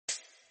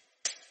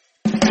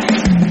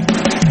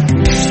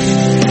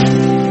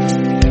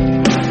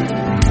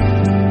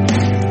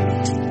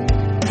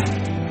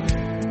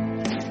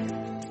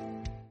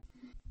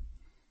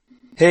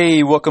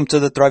Hey, welcome to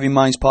the Thriving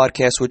Minds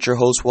podcast with your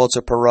host,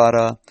 Walter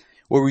Parada,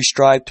 where we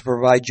strive to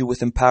provide you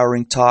with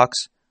empowering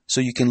talks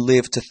so you can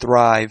live to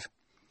thrive.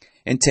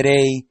 And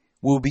today,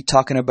 we'll be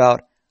talking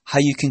about how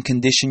you can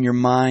condition your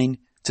mind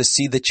to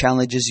see the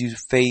challenges you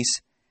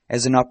face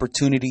as an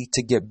opportunity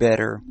to get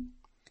better.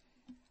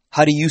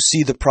 How do you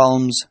see the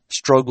problems,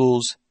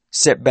 struggles,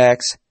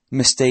 setbacks,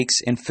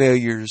 mistakes, and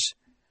failures?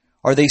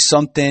 Are they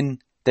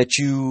something that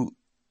you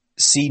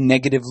see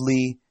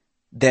negatively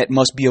that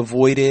must be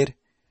avoided?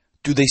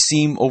 Do they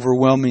seem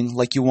overwhelming,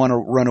 like you want to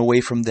run away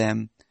from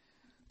them?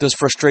 Does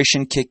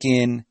frustration kick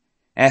in,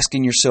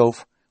 asking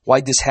yourself,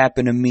 why'd this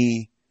happen to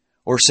me?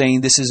 Or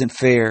saying this isn't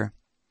fair?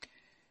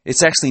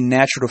 It's actually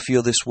natural to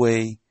feel this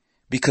way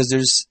because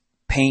there's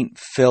pain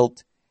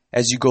felt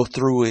as you go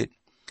through it.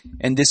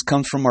 And this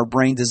comes from our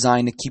brain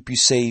designed to keep you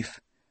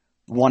safe,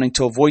 wanting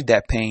to avoid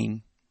that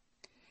pain.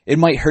 It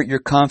might hurt your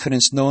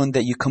confidence knowing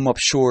that you come up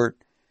short,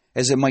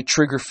 as it might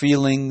trigger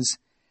feelings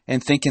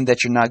and thinking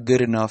that you're not good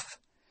enough.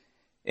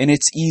 And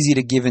it's easy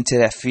to give into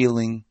that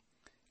feeling.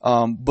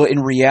 But in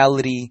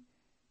reality,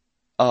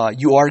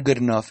 you are good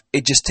enough.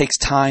 It just takes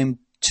time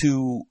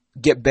to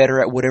get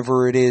better at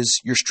whatever it is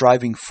you're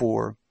striving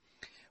for.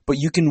 But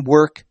you can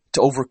work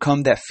to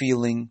overcome that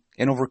feeling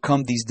and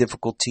overcome these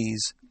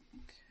difficulties.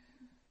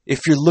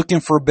 If you're looking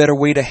for a better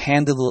way to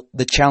handle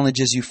the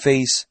challenges you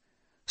face,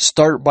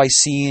 start by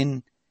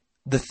seeing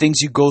the things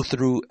you go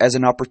through as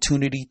an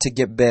opportunity to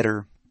get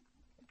better.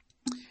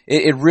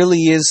 It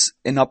really is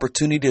an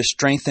opportunity to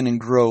strengthen and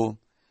grow.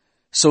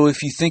 So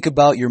if you think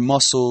about your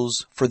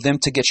muscles, for them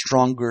to get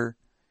stronger,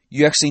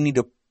 you actually need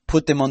to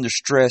put them under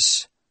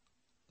stress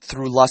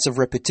through lots of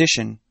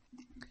repetition.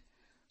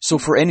 So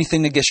for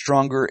anything to get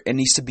stronger, it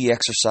needs to be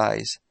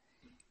exercise.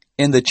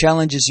 And the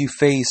challenges you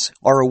face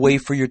are a way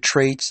for your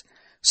traits,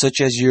 such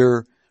as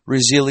your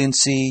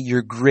resiliency,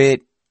 your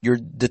grit, your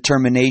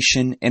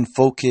determination, and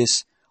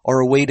focus, are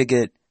a way to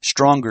get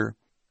stronger.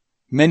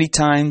 Many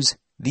times,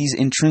 these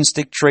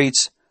intrinsic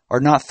traits are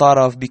not thought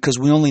of because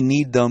we only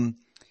need them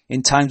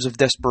in times of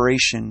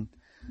desperation.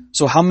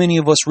 So how many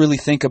of us really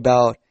think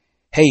about,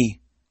 hey,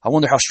 I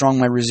wonder how strong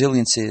my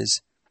resilience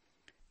is?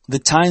 The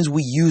times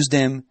we use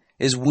them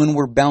is when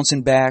we're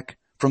bouncing back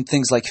from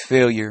things like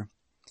failure.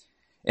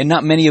 And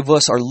not many of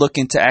us are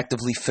looking to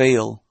actively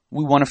fail.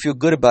 We want to feel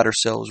good about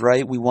ourselves,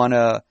 right? We want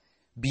to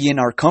be in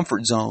our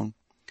comfort zone.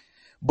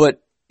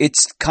 But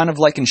it's kind of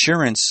like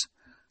insurance.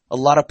 A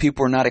lot of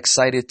people are not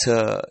excited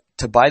to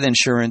buy the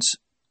insurance,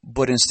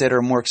 but instead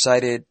are more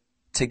excited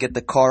to get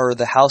the car or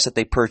the house that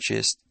they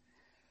purchased.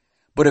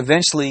 But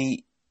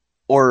eventually,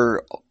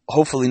 or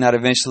hopefully not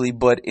eventually,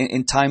 but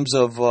in times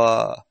of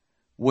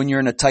when you're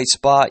in a tight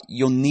spot,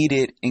 you'll need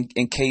it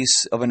in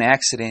case of an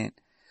accident.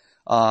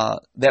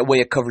 That way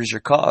it covers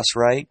your costs,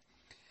 right?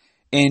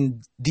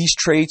 And these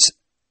traits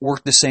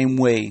work the same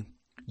way.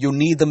 You'll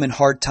need them in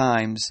hard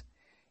times.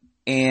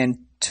 And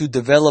to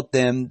develop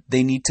them,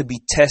 they need to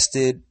be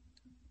tested.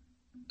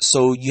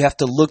 So you have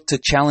to look to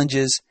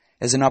challenges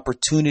as an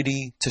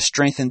opportunity to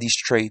strengthen these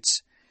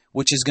traits,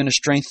 which is going to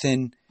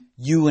strengthen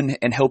you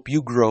and help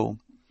you grow.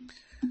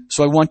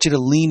 So I want you to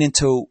lean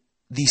into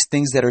these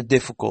things that are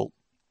difficult.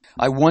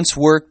 I once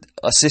worked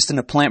assisting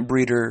a plant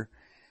breeder,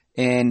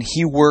 and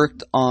he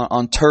worked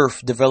on turf,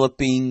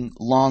 developing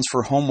lawns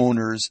for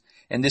homeowners.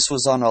 And this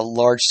was on a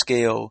large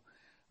scale.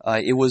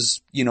 It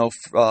was,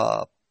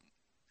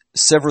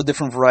 several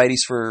different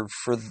varieties for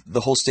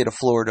the whole state of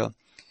Florida.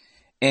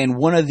 And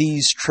one of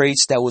these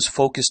traits that was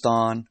focused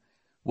on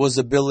was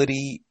the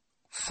ability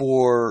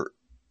for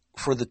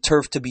the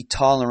turf to be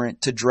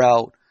tolerant to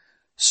drought,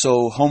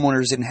 so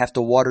homeowners didn't have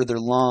to water their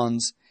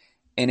lawns,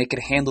 and it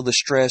could handle the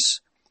stress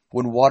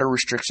when water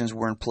restrictions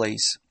were in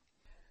place.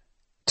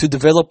 To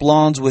develop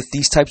lawns with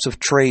these types of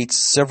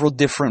traits, several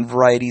different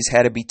varieties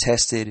had to be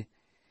tested.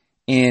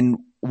 And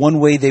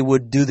one way they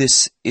would do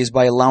this is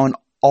by allowing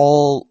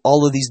all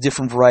of these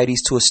different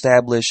varieties to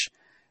establish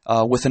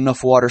with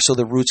enough water so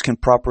the roots can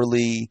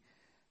properly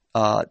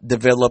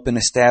develop and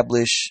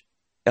establish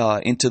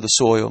into the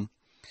soil.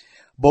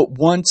 But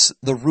once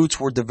the roots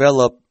were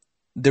developed,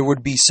 there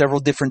would be several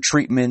different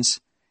treatments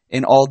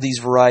in all these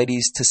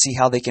varieties to see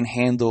how they can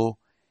handle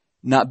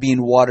not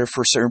being watered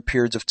for certain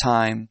periods of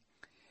time,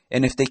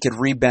 and if they could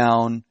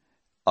rebound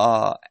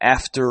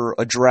after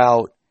a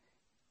drought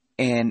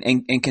and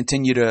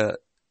continue to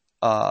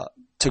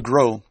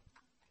grow.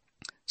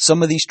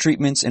 Some of these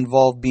treatments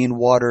involve being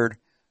watered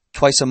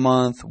twice a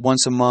month,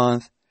 once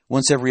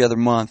every other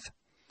month.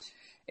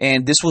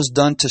 And this was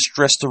done to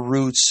stress the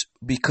roots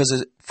because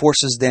it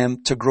forces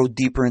them to grow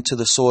deeper into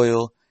the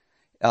soil,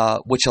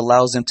 which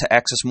allows them to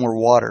access more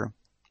water.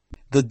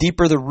 The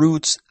deeper the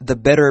roots, the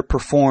better it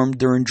performed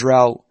during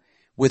drought,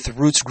 with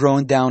roots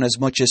growing down as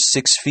much as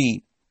 6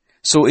 feet.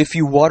 So if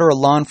you water a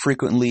lawn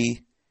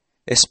frequently,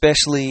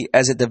 especially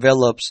as it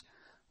develops,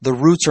 the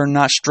roots are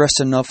not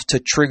stressed enough to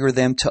trigger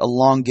them to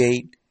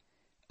elongate,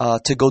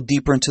 to go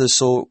deeper into the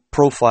soil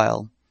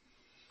profile.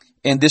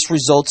 And this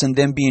results in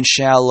them being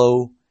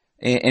shallow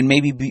and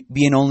maybe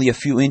being only a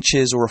few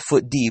inches or a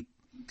foot deep.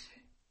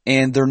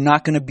 And they're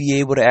not going to be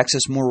able to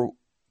access more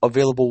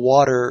available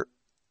water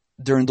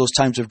during those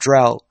times of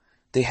drought.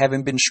 They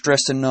haven't been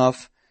stressed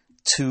enough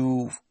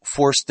to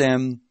force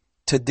them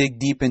to dig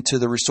deep into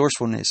the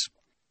resourcefulness.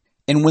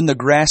 And when the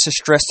grass is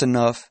stressed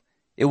enough,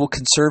 it will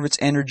conserve its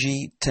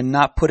energy to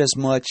not put as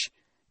much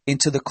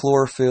into the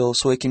chlorophyll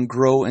so it can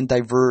grow and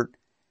divert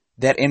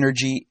that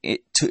energy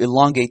to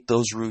elongate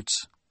those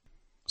roots.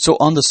 So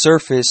on the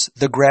surface,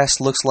 the grass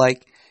looks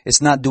like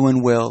it's not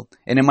doing well,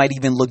 and it might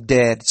even look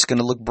dead. It's going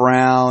to look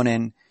brown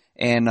and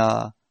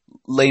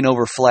laying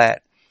over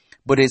flat.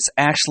 But it's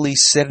actually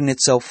setting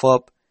itself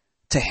up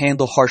to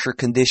handle harsher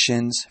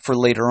conditions for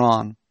later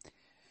on.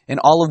 And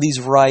all of these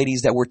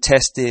varieties that were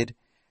tested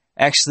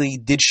actually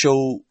did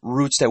show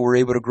roots that were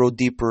able to grow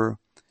deeper,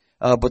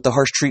 but the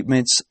harsh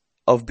treatments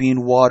of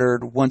being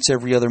watered once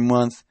every other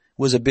month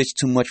was a bit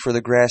too much for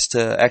the grass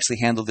to actually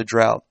handle the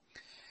drought.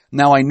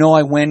 Now, I know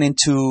I went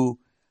into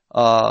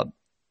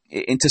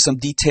some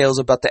details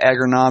about the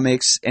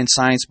agronomics and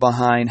science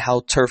behind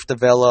how turf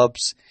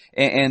develops,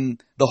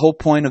 and the whole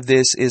point of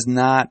this is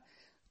not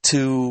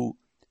to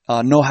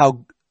know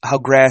how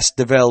grass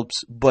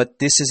develops, but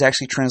this is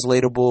actually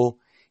translatable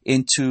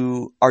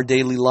into our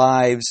daily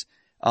lives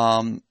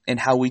and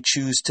how we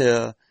choose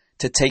to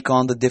take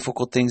on the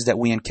difficult things that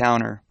we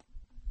encounter.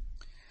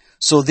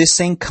 So this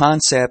same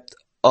concept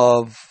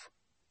of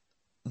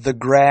the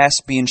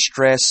grass being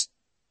stressed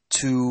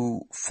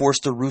to force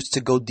the roots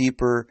to go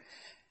deeper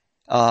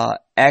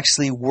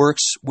actually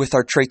works with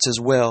our traits as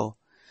well.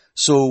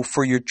 So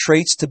for your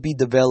traits to be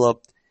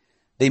developed,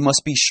 they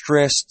must be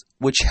stressed,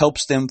 which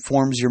helps them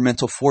forms your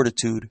mental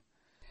fortitude.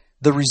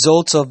 The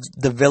results of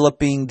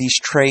developing these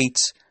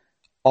traits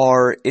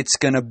are it's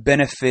going to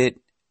benefit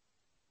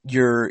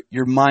your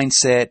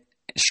mindset,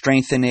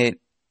 strengthen it,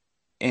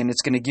 and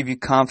it's going to give you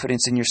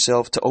confidence in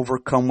yourself to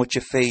overcome what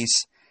you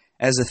face,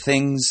 as the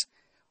things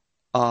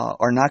are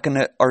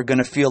going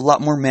to feel a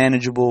lot more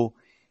manageable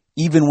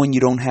even when you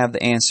don't have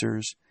the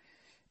answers.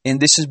 And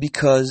this is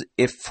because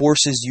it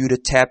forces you to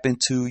tap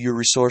into your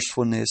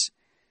resourcefulness,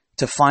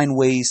 to find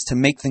ways to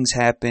make things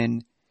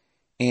happen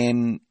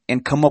and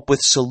come up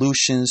with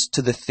solutions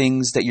to the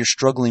things that you're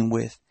struggling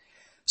with.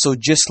 So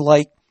just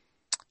like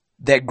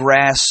that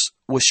grass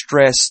was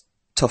stressed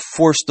to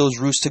force those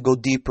roots to go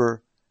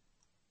deeper,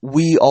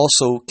 we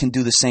also can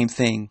do the same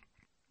thing.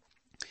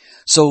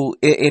 So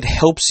it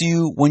helps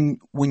you when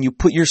you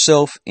put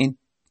yourself in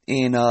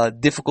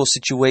difficult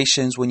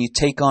situations, when you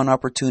take on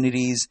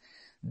opportunities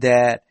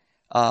that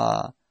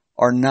are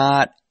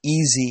not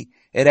easy.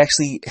 It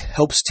actually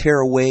helps tear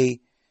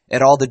away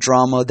at all the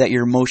drama that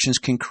your emotions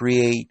can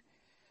create,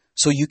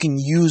 so you can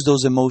use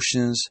those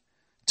emotions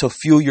to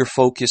fuel your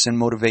focus and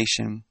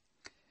motivation.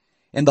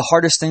 And the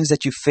hardest things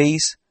that you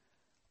face,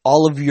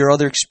 all of your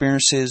other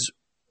experiences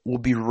will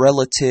be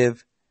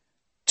relative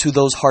to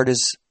those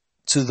hardest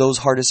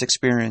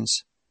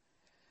experience.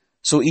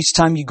 So each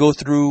time you go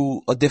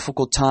through a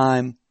difficult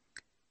time,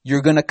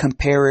 you're going to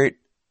compare it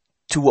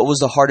to what was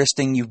the hardest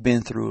thing you've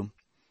been through.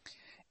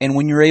 And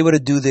when you're able to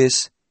do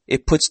this,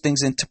 it puts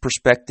things into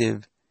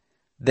perspective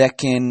that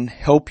can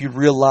help you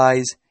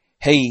realize,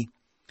 hey,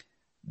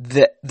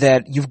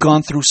 that you've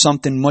gone through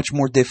something much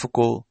more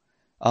difficult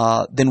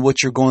than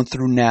what you're going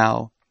through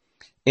now.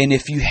 And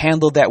if you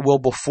handled that well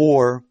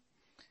before,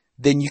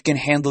 then you can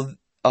handle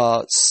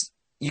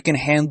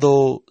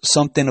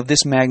something of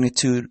this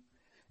magnitude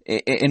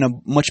in a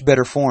much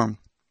better form.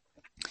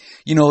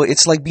 You know,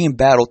 it's like being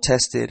battle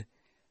tested.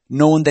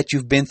 Knowing that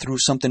you've been through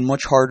something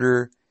much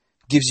harder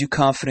gives you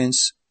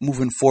confidence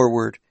moving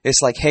forward.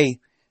 It's like, hey,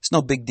 it's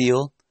no big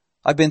deal.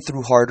 I've been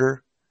through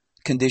harder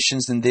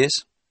conditions than this.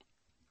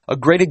 A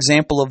great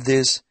example of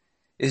this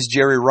is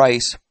Jerry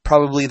Rice,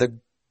 probably the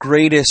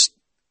greatest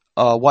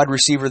wide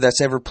receiver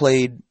that's ever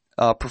played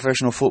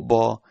professional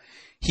football.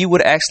 He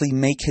would actually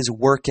make his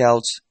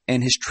workouts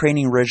and his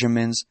training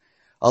regimens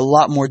a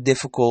lot more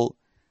difficult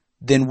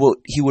than what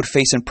he would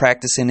face in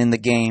practice and in the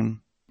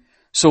game.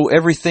 So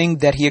everything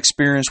that he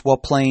experienced while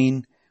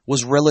playing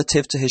was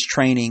relative to his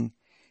training.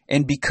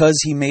 And because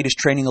he made his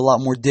training a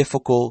lot more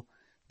difficult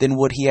than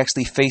what he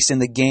actually faced in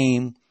the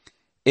game,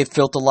 it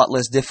felt a lot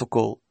less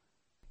difficult.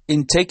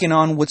 In taking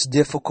on what's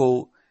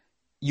difficult,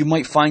 you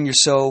might find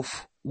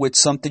yourself with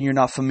something you're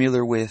not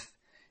familiar with.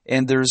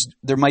 And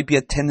there might be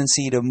a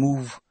tendency to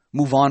move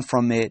on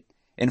from it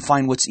and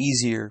find what's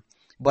easier.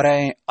 But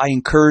I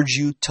encourage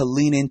you to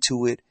lean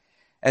into it,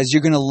 as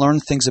you're going to learn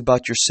things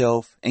about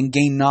yourself and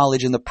gain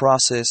knowledge in the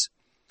process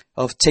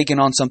of taking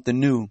on something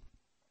new.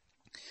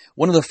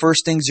 One of the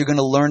first things you're going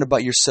to learn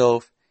about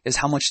yourself is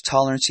how much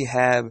tolerance you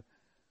have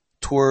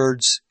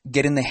towards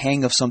getting the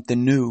hang of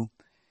something new.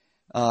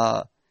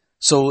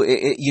 So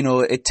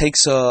it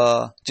takes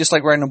just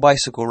like riding a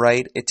bicycle,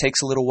 right? It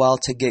takes a little while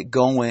to get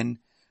going.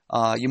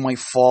 You might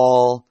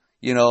fall,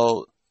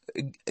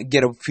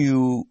 get a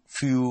few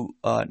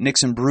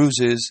nicks and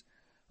bruises.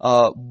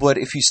 But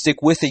if you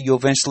stick with it, you'll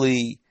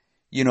eventually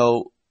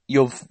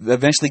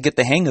get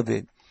the hang of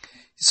it.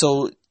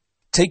 So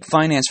take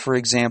finance, for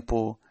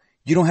example.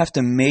 You don't have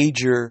to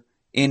major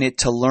in it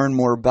to learn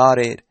more about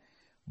it,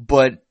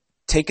 but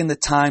taking the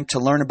time to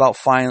learn about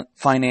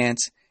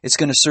finance it's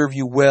going to serve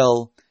you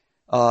well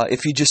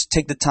if you just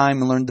take the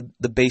time and learn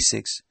the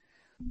basics.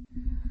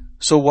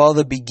 So while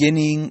the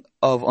beginning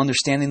of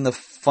understanding the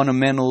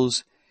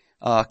fundamentals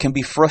can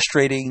be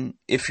frustrating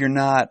if you're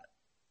not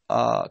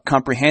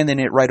comprehending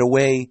it right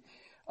away,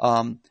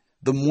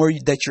 the more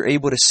that you're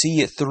able to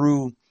see it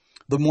through,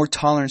 the more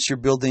tolerance you're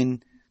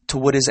building to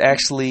what is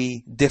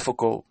actually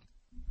difficult.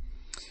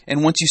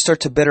 And once you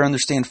start to better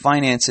understand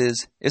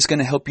finances, it's going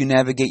to help you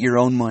navigate your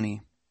own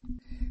money.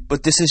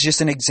 But this is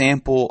just an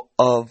example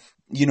of,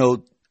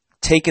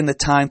 taking the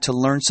time to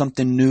learn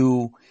something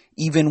new,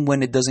 even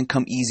when it doesn't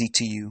come easy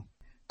to you.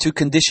 To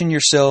condition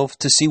yourself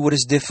to see what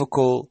is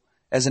difficult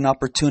as an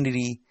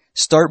opportunity,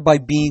 start by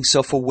being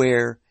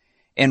self-aware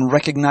and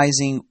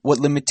recognizing what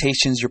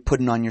limitations you're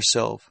putting on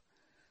yourself.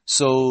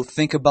 So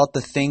think about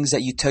the things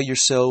that you tell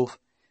yourself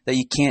that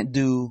you can't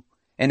do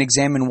and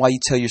examine why you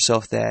tell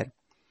yourself that.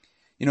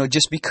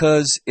 Just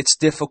because it's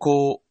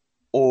difficult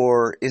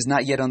or is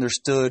not yet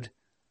understood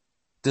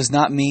does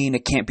not mean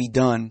it can't be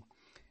done.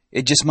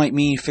 It just might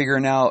mean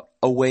figuring out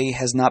a way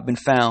has not been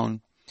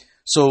found.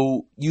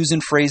 So using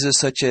phrases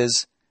such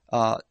as,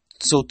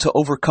 so to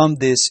overcome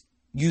this,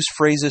 use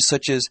phrases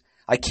such as,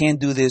 I can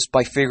do this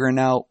by figuring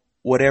out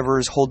whatever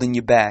is holding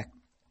you back.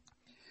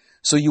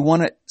 So you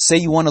want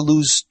to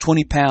lose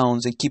 20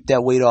 pounds and keep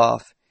that weight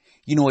off.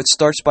 It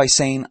starts by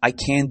saying, I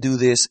can do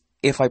this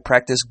if I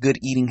practice good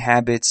eating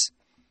habits,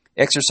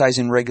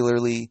 exercising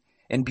regularly,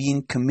 and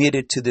being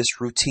committed to this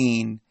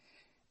routine.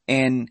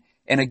 And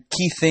a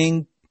key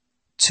thing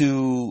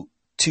to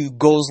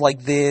goals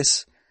like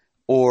this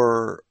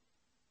or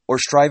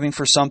striving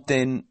for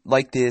something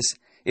like this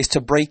is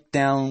to break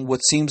down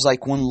what seems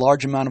like one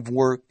large amount of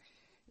work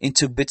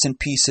into bits and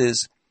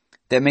pieces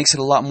that makes it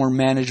a lot more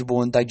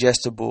manageable and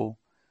digestible.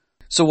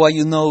 So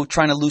while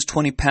trying to lose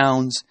 20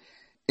 pounds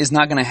is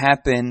not going to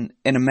happen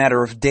in a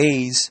matter of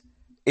days,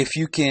 if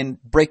you can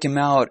break them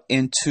out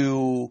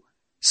into,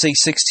 say,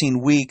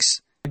 16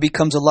 weeks, it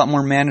becomes a lot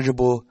more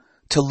manageable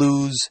to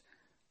lose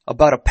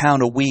about a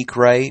pound a week,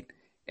 right?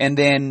 And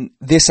then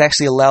this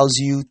actually allows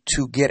you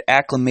to get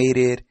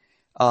acclimated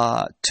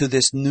to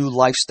this new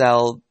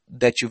lifestyle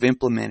that you've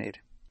implemented.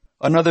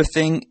 Another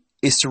thing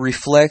is to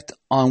reflect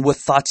on what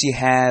thoughts you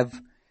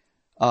have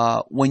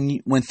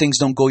when things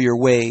don't go your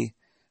way.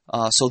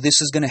 So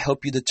this is going to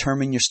help you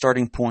determine your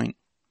starting point.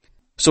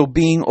 So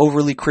being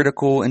overly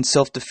critical and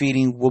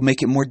self-defeating will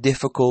make it more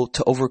difficult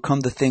to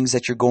overcome the things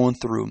that you're going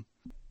through.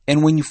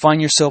 And when you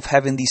find yourself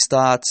having these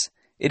thoughts,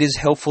 it is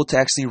helpful to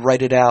actually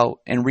write it out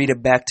and read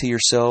it back to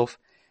yourself,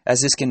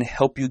 as this can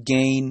help you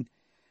gain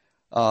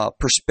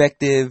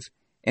perspective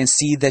and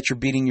see that you're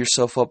beating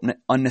yourself up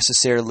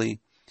unnecessarily.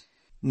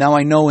 Now,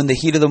 I know in the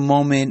heat of the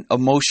moment,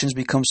 emotions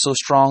become so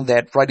strong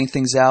that writing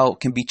things out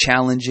can be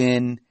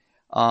challenging,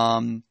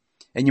 and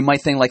you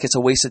might think like it's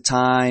a waste of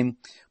time,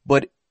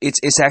 but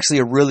it's actually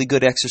a really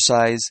good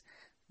exercise,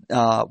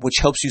 which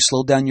helps you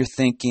slow down your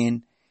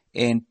thinking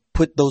and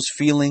put those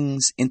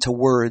feelings into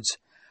words.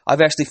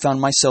 I've actually found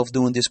myself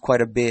doing this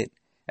quite a bit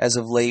as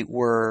of late,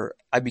 where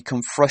I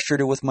become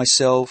frustrated with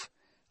myself,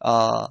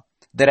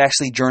 that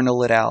actually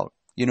journal it out.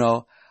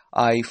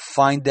 I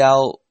find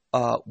out,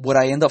 what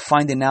I end up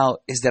finding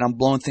out is that I'm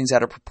blowing things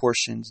out of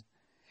proportions.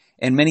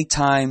 And many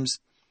times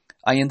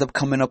I end up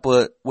coming up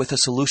with a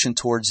solution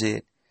towards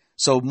it.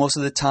 So most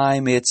of the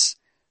time it's,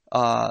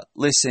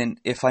 listen,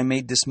 if I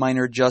made this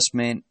minor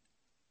adjustment,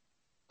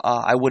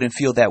 I wouldn't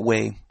feel that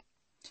way.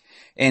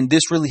 And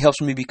this really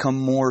helps me become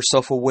more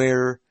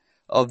self-aware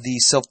of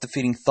these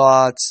self-defeating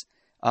thoughts,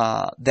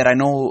 that I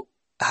know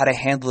how to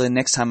handle it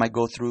next time I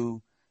go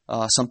through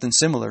something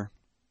similar.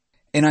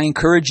 And I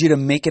encourage you to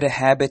make it a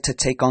habit to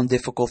take on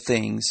difficult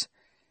things.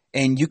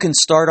 And you can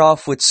start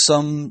off with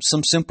some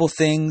simple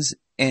things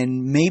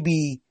and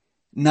maybe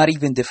not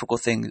even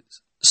difficult things.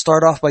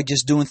 Start off by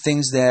just doing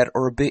things that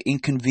are a bit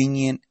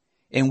inconvenient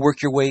and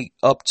work your way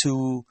up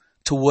to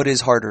what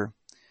is harder.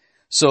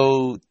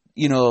 So,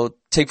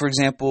 take for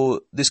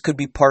example, this could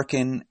be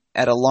parking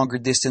at a longer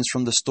distance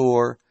from the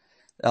store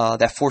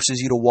that forces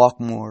you to walk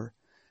more.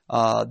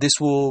 This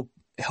will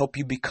help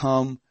you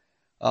become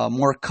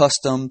more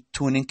accustomed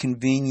to an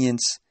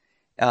inconvenience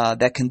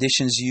that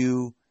conditions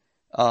you,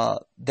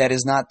 that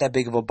is not that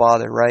big of a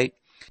bother, right?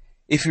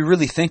 If you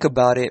really think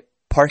about it,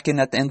 parking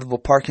at the end of a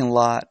parking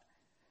lot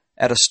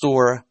at a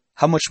store,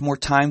 how much more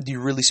time do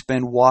you really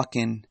spend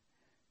walking?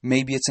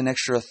 Maybe it's an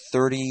extra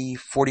 30,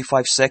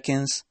 45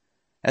 seconds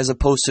as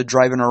opposed to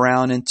driving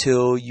around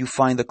until you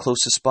find the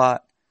closest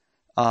spot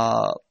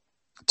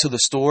to the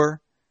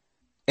store.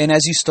 And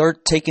as you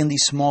start taking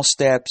these small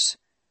steps,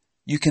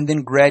 you can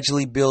then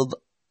gradually build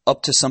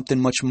up to something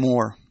much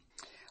more.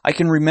 I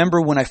can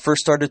remember when I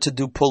first started to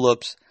do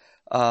pull-ups,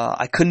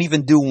 I couldn't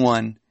even do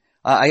one.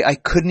 I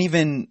couldn't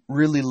even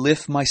really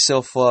lift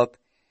myself up,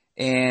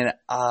 and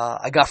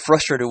I got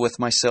frustrated with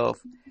myself.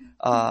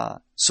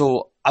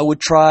 So I would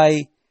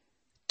try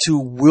to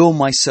will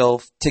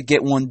myself to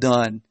get one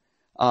done,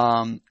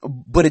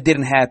 but it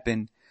didn't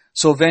happen.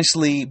 So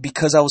eventually,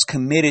 because I was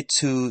committed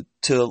to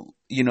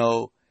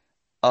doing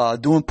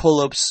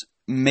pull-ups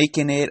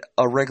making it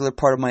a regular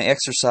part of my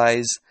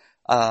exercise,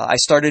 I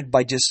started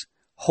by just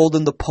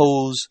holding the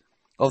pose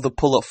of the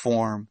pull-up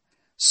form.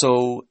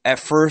 So at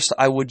first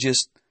I would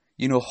just,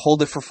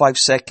 hold it for 5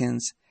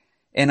 seconds.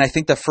 And I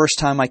think the first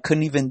time I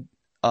couldn't even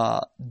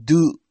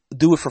do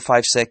it for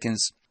 5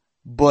 seconds.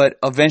 But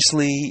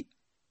eventually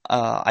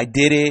I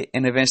did it,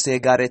 and eventually I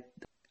got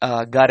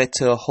it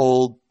to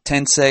hold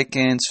 10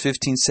 seconds,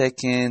 15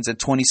 seconds, and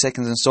 20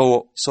 seconds, and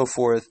so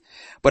forth.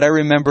 But I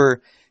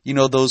remember,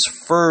 those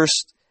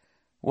first,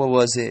 what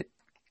was it?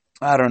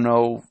 I don't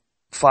know,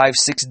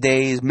 5-6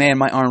 days. Man,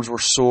 my arms were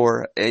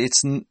sore.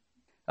 It's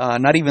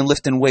not even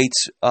lifting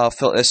weights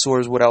felt as sore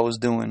as what I was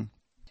doing.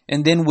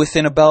 And then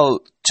within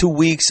about 2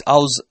 weeks, I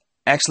was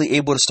actually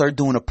able to start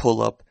doing a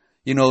pull-up.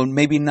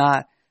 Maybe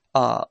not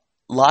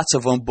lots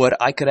of them, but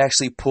I could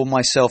actually pull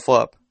myself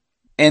up.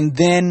 And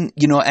then,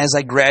 as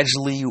I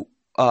gradually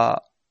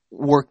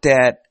worked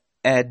at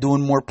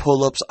doing more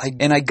pull-ups,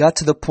 I got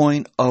to the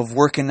point of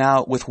working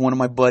out with one of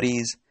my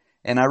buddies.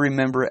 And I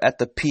remember at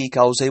the peak,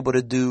 I was able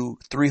to do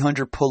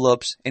 300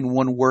 pull-ups in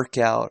one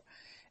workout.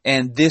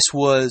 And this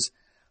was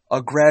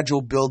a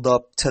gradual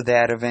build-up to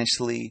that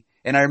eventually.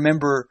 And I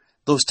remember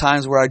those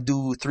times where I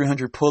do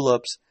 300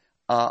 pull-ups,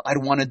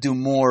 I'd want to do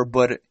more.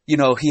 But,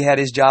 he had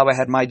his job, I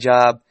had my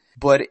job.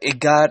 But it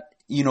got,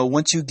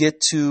 once you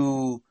get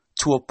to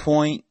a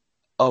point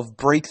of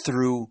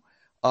breakthrough,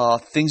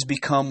 things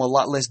become a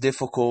lot less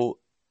difficult.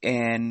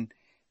 And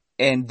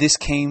this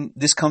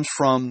comes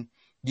from,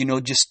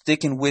 just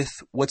sticking with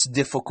what's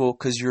difficult,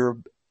 because you're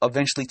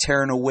eventually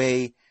tearing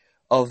away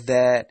of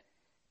that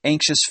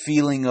anxious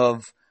feeling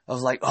of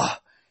like,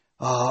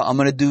 I'm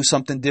going to do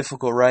something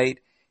difficult, right?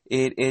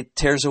 It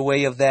tears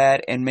away of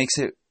that and makes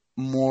it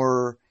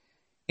more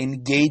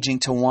engaging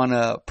to want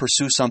to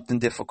pursue something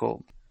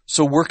difficult.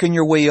 So working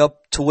your way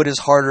up to what is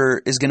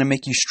harder is going to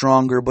make you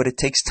stronger, but it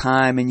takes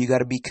time, and you got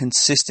to be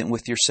consistent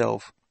with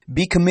yourself.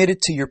 Be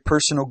committed to your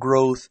personal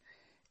growth,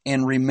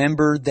 and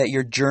remember that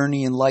your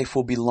journey in life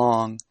will be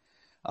long.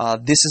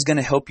 This is going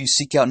to help you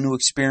seek out new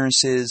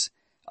experiences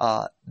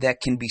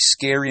that can be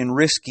scary and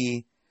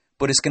risky,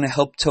 but it's going to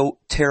help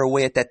tear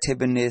away at that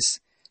timidness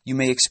you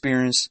may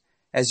experience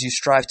as you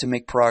strive to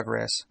make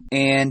progress.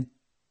 And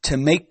to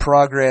make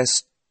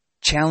progress,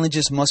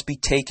 challenges must be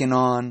taken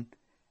on,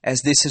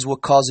 as this is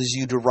what causes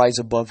you to rise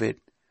above it.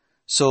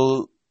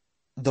 So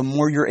the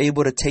more you're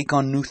able to take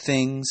on new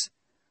things,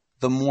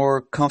 the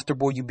more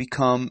comfortable you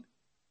become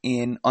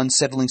in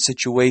unsettling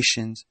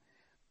situations.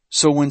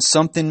 So when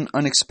something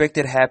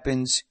unexpected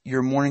happens,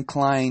 you're more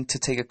inclined to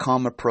take a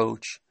calm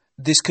approach.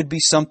 This could be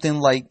something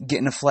like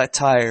getting a flat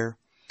tire.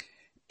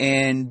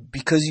 And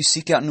because you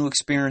seek out new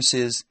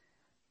experiences,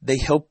 they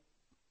help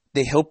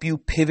you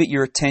pivot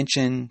your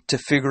attention to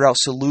figure out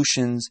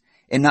solutions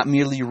and not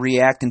merely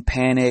react and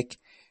panic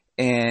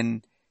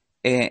and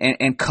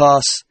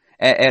cuss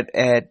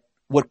at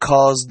what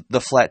caused the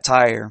flat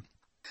tire.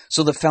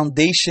 So the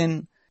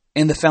foundation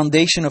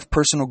of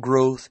personal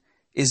growth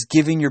is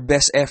giving your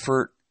best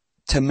effort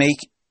to make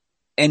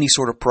any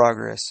sort of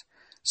progress.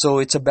 So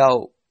it's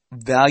about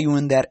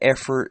valuing that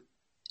effort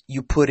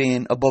you put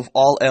in above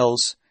all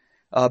else,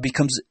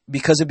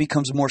 because it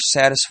becomes more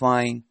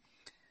satisfying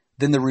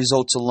than the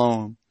results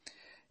alone.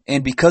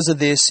 And because of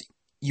this,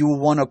 you will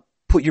want to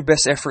put your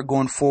best effort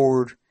going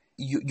forward.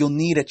 You'll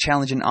need a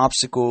challenging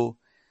obstacle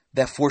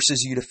that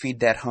forces you to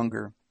feed that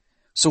hunger.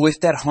 So if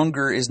that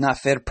hunger is not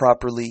fed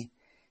properly,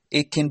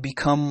 it can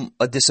become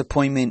a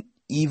disappointment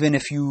even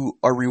if you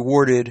are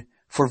rewarded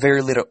for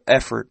very little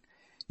effort.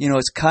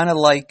 It's kind of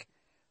like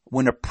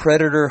when a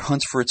predator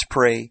hunts for its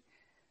prey.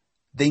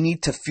 They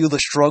need to feel the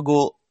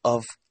struggle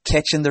of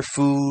catching their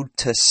food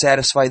to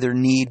satisfy their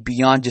need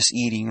beyond just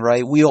eating,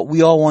 right? We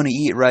all want to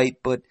eat, right?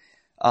 But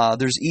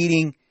there's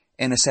eating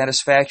and a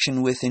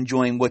satisfaction with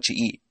enjoying what you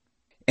eat.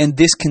 And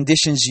this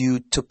conditions you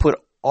to put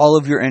all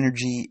of your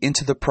energy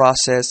into the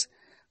process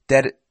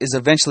that is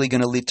eventually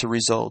going to lead to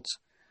results.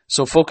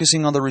 So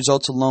focusing on the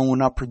results alone will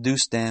not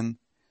produce them,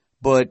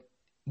 but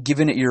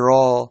giving it your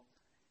all,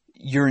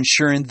 you're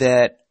ensuring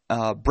that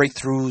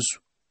breakthroughs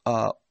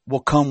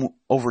will come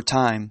over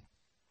time.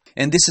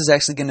 And this is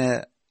actually going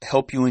to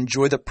help you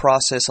enjoy the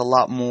process a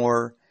lot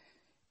more.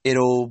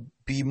 It'll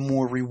be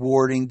more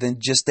rewarding than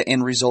just the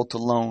end result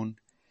alone.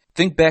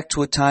 Think back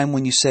to a time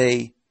when you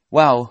say,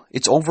 wow,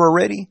 it's over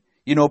already?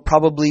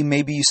 Probably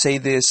maybe you say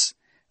this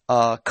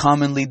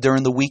commonly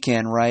during the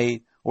weekend,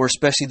 right? Or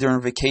especially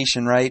during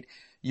vacation, right?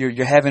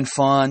 You're having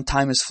fun,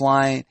 time is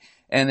flying,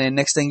 and then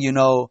next thing you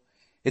know,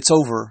 it's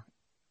over.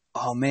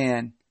 Oh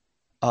man,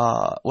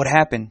 what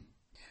happened?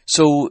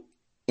 So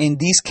in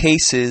these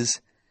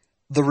cases,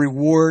 the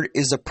reward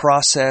is the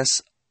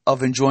process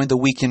of enjoying the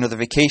weekend or the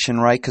vacation,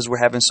 right? Because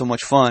we're having so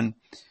much fun.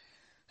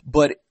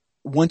 But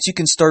once you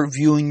can start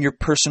viewing your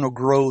personal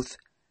growth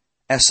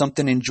as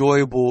something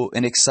enjoyable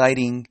and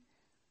exciting,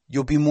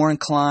 you'll be more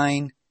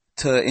inclined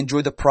to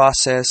enjoy the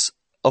process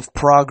of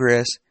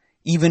progress,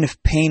 even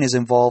if pain is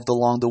involved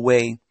along the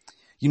way.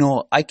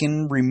 I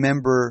can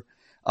remember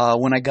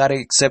when I got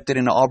accepted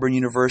into Auburn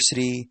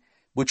University,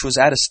 which was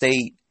out of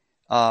state.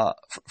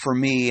 for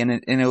me, and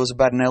it was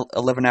about an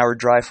 11-hour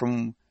drive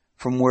from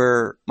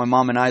where my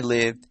mom and I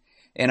lived.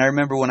 And I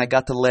remember when I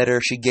got the letter,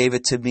 she gave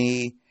it to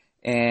me,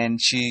 and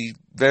she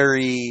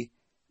very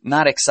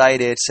not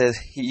excited says,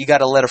 "You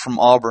got a letter from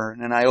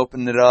Auburn." And I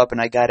opened it up, and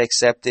I got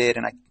accepted,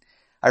 and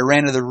I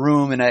ran to the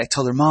room, and I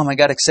told her, "Mom, I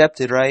got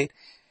accepted, right?"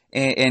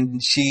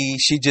 And she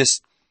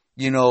just,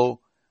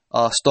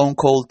 stone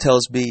cold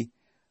tells me,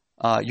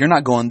 "You're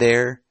not going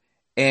there."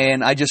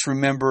 And I just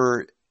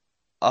remember,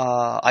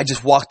 I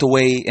just walked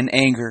away in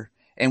anger,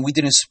 and we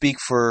didn't speak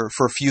for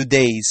a few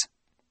days.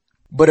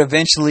 But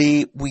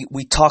eventually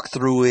we talked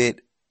through it,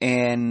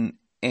 and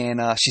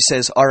she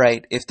says, "All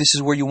right, if this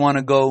is where you want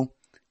to go,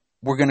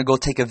 we're going to go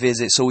take a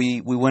visit." So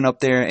we went up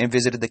there and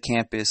visited the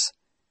campus.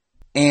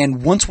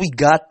 And once we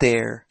got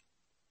there,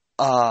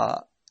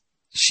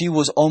 she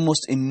was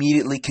almost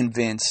immediately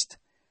convinced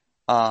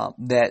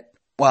that,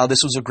 wow, this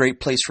was a great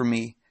place for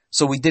me.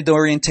 So we did the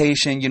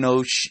orientation.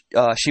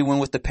 She went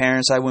with the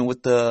parents, I went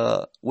with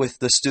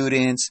the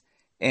students,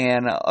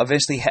 and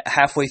eventually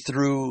halfway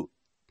through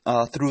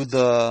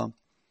the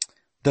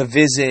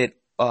visit,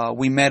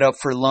 we met up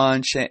for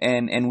lunch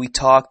and we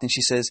talked. And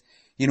she says,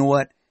 "You know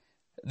what?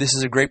 This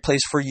is a great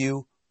place for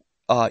you.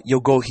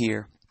 You'll go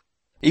here."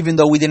 Even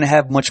though we didn't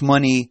have much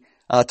money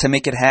to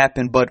make it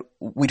happen, but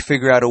we'd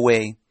figure out a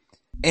way.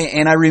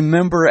 And I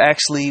remember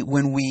actually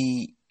when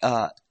we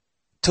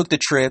took the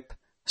trip.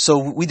 So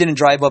we didn't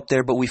drive up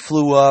there, but we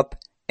flew up,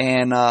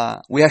 and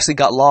we actually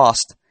got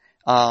lost.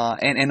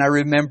 And I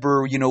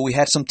remember, we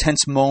had some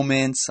tense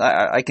moments.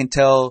 I can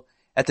tell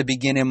at the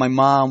beginning, my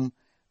mom,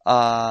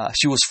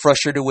 she was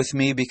frustrated with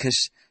me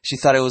because she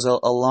thought it was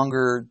a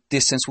longer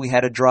distance we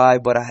had to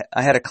drive, but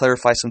I had to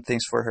clarify some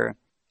things for her.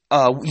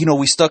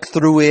 We stuck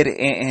through it,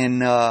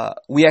 and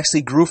we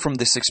actually grew from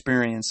this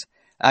experience.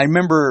 I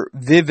remember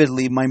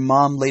vividly, my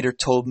mom later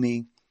told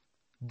me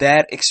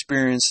that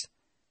experience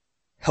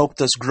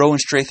helped us grow and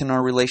strengthen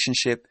our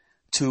relationship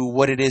to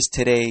what it is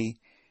today.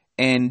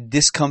 And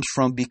this comes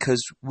from because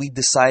we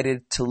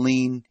decided to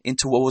lean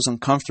into what was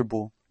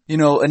uncomfortable.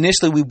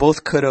 Initially we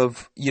both could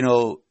have,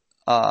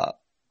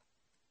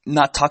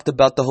 not talked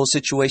about the whole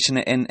situation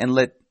and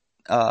let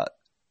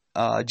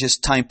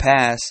just time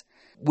pass.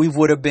 We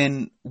would have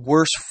been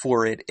worse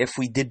for it if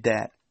we did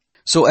that.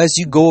 So as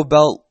you go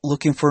about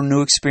looking for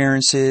new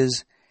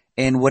experiences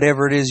and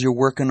whatever it is you're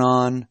working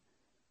on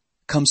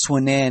comes to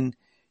an end,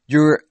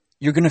 you're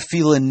going to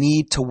feel a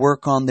need to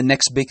work on the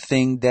next big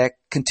thing that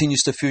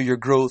continues to fuel your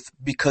growth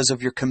because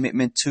of your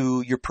commitment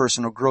to your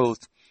personal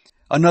growth.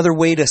 Another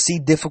way to see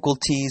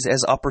difficulties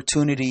as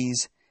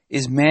opportunities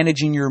is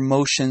managing your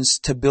emotions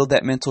to build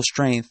that mental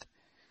strength.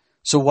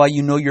 So while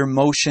your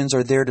emotions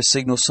are there to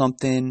signal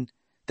something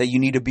that you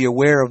need to be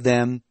aware of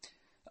them,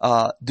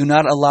 do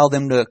not allow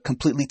them to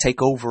completely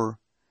take over.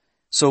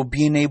 So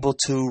being able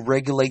to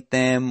regulate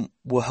them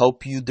will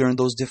help you during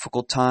those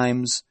difficult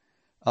times,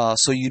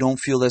 so you don't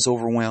feel as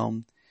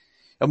overwhelmed.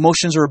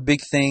 Emotions are a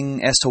big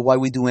thing as to why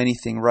we do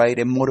anything, right?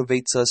 It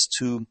motivates us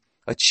to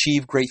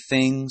achieve great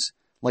things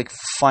like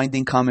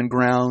finding common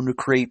ground or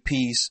create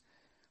peace,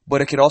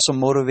 but it could also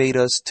motivate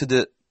us to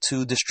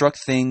destruct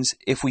things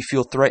if we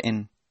feel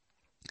threatened.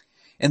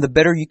 And the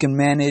better you can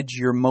manage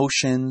your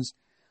emotions,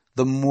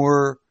 the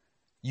more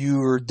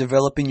you're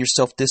developing your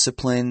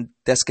self-discipline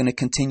that's going to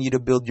continue to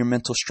build your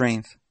mental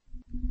strength.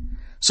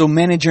 So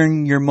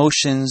managing your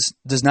emotions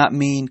does not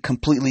mean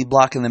completely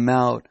blocking them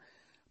out,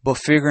 but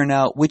figuring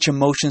out which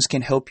emotions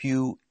can help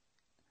you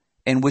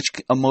and which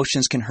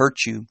emotions can hurt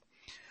you.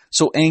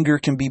 So anger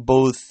can be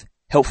both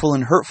helpful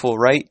and hurtful,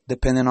 right?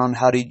 Depending on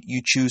how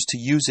you choose to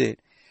use it.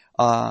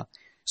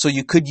 So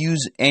you could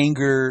use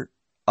anger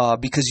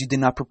because you did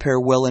not prepare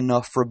well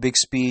enough for a big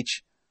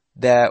speech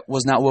that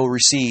was not well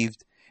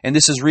received. And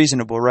this is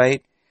reasonable,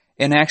 right?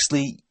 And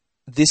actually,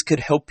 this could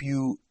help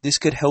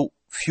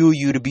fuel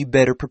you to be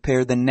better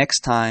prepared the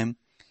next time.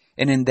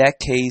 And in that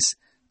case,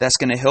 that's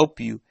going to help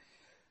you.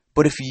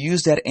 But if you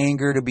use that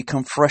anger to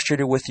become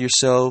frustrated with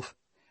yourself,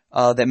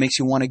 that makes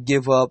you want to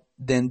give up,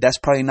 then that's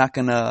probably not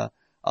going to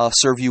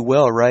serve you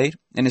well, right?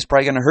 And it's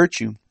probably going to hurt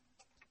you.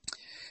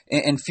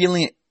 And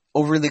feeling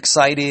overly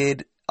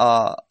excited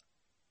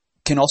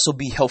can also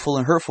be helpful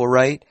and hurtful,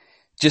 right?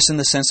 Just in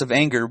the sense of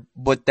anger,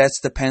 but that's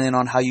dependent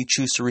on how you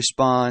choose to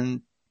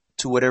respond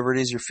to whatever it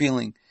is you're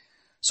feeling.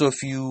 So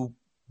if you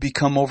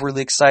become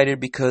overly excited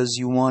because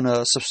you want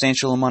a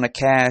substantial amount of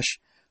cash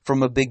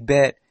from a big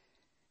bet,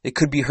 it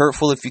could be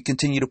hurtful if you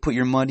continue to put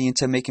your money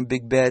into making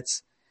big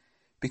bets,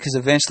 because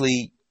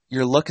eventually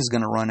your luck is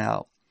going to run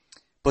out.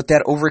 But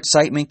that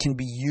overexcitement can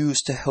be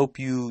used to help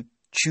you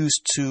choose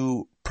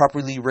to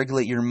properly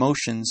regulate your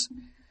emotions.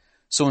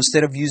 So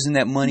instead of using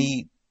that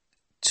money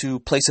to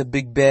place a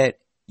big bet,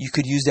 you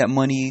could use that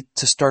money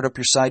to start up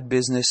your side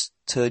business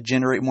to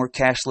generate more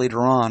cash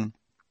later on.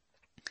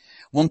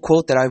 One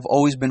quote that I've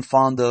always been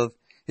fond of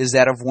is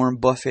that of Warren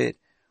Buffett,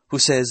 who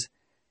says,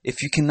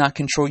 "If you cannot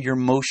control your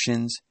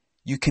emotions,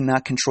 you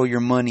cannot control your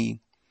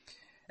money."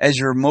 As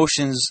your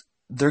emotions,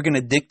 they're going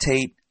to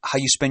dictate how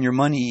you spend your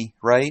money,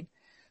 right?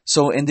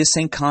 And this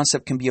same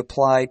concept can be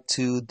applied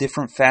to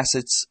different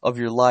facets of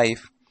your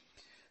life.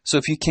 So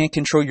if you can't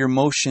control your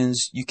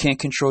emotions, you can't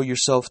control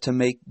yourself to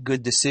make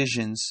good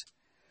decisions.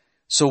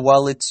 So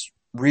while it's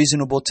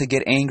reasonable to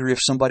get angry if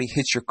somebody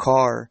hits your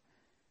car,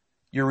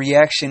 your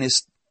reaction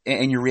is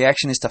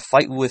to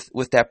fight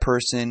with that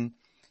person,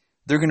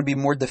 they're going to be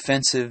more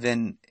defensive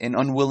and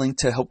unwilling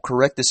to help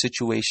correct the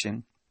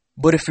situation.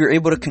 But if you're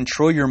able to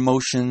control your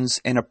emotions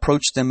and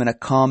approach them in a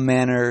calm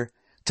manner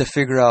to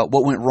figure out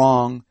what went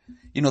wrong,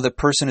 the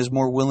person is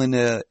more willing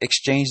to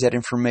exchange that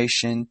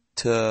information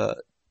to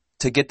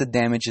get the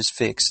damages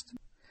fixed.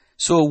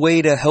 So a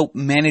way to help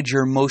manage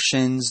your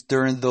emotions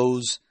during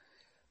those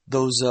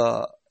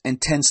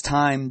intense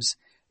times,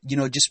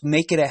 just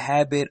make it a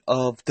habit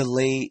of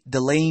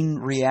delaying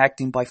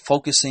reacting by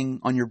focusing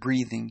on your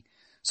breathing.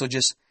 So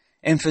just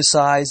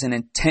emphasize and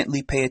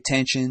intently pay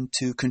attention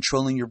to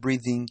controlling your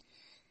breathing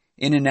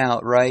in and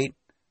out, right?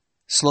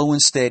 Slow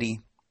and steady,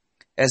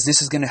 as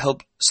this is going to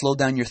help slow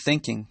down your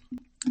thinking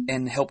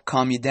and help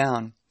calm you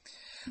down.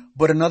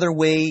 But another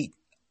way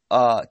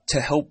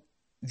to help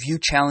view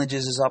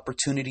challenges as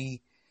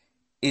opportunity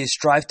is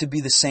strive to be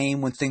the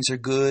same when things are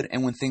good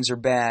and when things are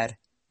bad,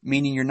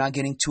 meaning you're not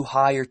getting too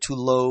high or too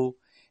low,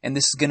 and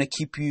this is going to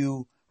keep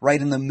you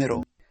right in the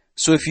middle.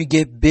 So if you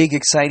get big,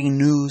 exciting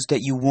news that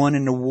you won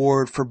an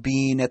award for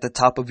being at the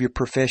top of your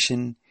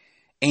profession,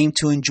 aim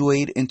to enjoy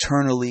it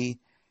internally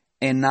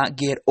and not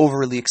get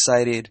overly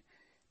excited,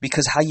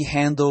 because how you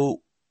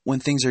handle when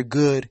things are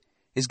good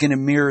is going to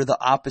mirror the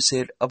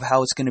opposite of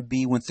how it's going to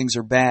be when things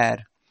are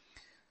bad.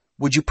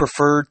 Would you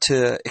prefer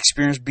to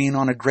experience being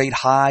on a great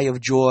high of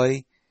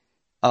joy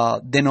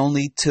than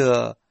only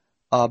to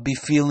be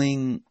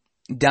feeling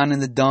down in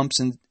the dumps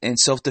and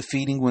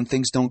self-defeating when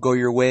things don't go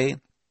your way?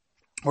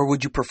 Or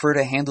would you prefer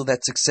to handle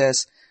that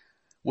success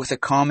with a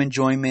calm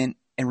enjoyment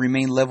and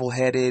remain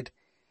level-headed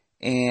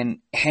and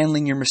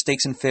handling your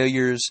mistakes and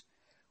failures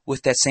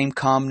with that same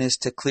calmness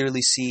to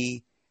clearly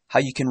see how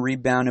you can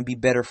rebound and be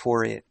better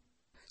for it?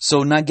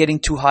 So not getting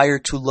too high or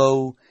too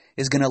low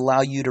is going to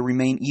allow you to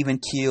remain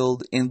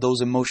even-keeled in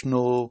those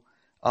emotional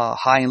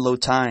high and low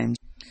times.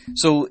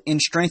 So in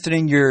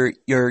strengthening your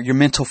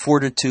mental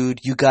fortitude,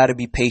 you got to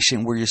be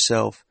patient with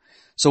yourself.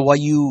 So while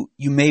you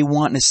may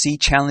want to see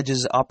challenges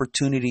as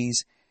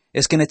opportunities,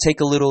 it's going to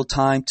take a little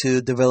time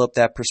to develop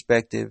that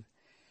perspective.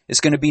 It's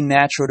going to be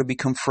natural to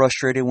become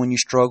frustrated when you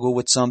struggle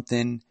with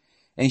something,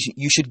 and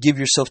you should give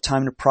yourself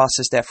time to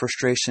process that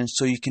frustration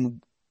so you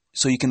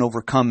can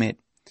overcome it.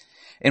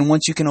 And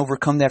once you can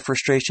overcome that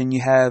frustration,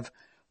 you have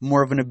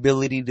more of an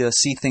ability to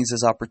see things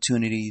as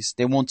opportunities.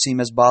 They won't seem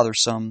as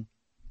bothersome.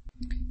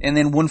 And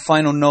then one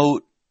final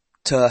note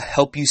to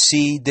help you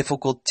see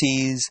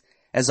difficulties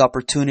as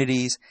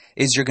opportunities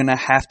is you're going to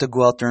have to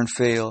go out there and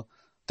fail.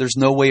 There's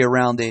no way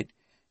around it.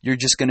 You're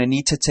just going to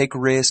need to take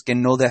risk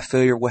and know that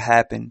failure will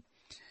happen.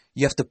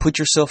 You have to put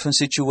yourself in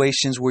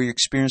situations where you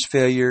experience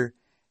failure.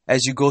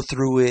 As you go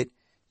through it,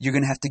 you're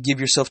going to have to give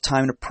yourself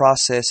time to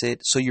process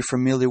it so you're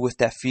familiar with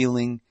that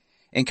feeling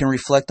and can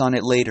reflect on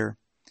it later.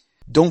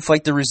 Don't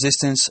fight the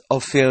resistance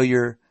of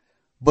failure,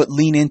 but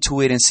lean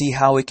into it and see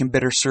how it can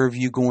better serve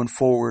you going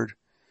forward.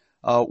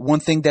 One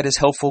thing that is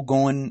helpful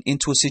going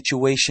into a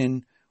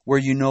situation where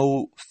you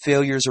know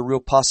failure is a real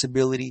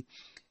possibility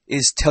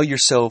is tell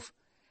yourself,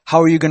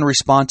 how are you going to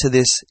respond to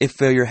this if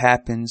failure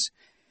happens?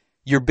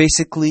 You're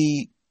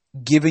basically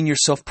giving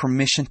yourself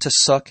permission to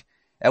suck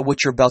at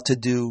what you're about to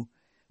do,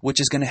 which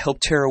is going to help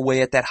tear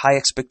away at that high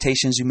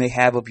expectations you may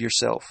have of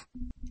yourself.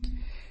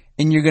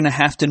 And you're going to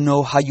have to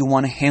know how you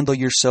want to handle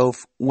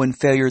yourself when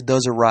failure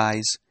does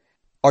arise.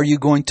 Are you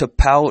going to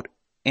pout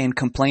and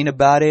complain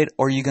about it,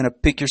 or are you going to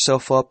pick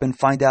yourself up and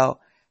find out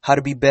how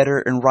to be better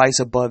and rise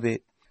above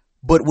it?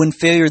 But when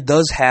failure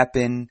does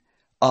happen,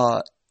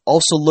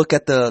 also look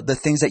at the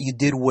things that you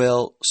did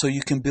well so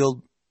you can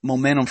build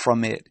momentum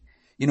from it.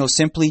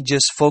 Simply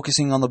just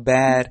focusing on the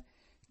bad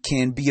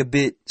can be a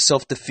bit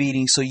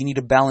self-defeating, so you need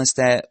to balance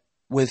that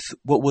with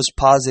what was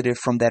positive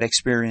from that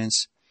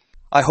experience.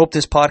 I hope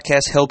this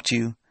podcast helped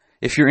you.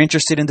 If you're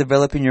interested in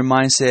developing your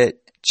mindset,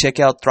 check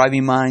out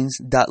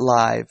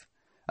thrivingminds.live.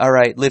 All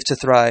right, live to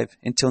thrive.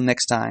 Until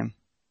next time.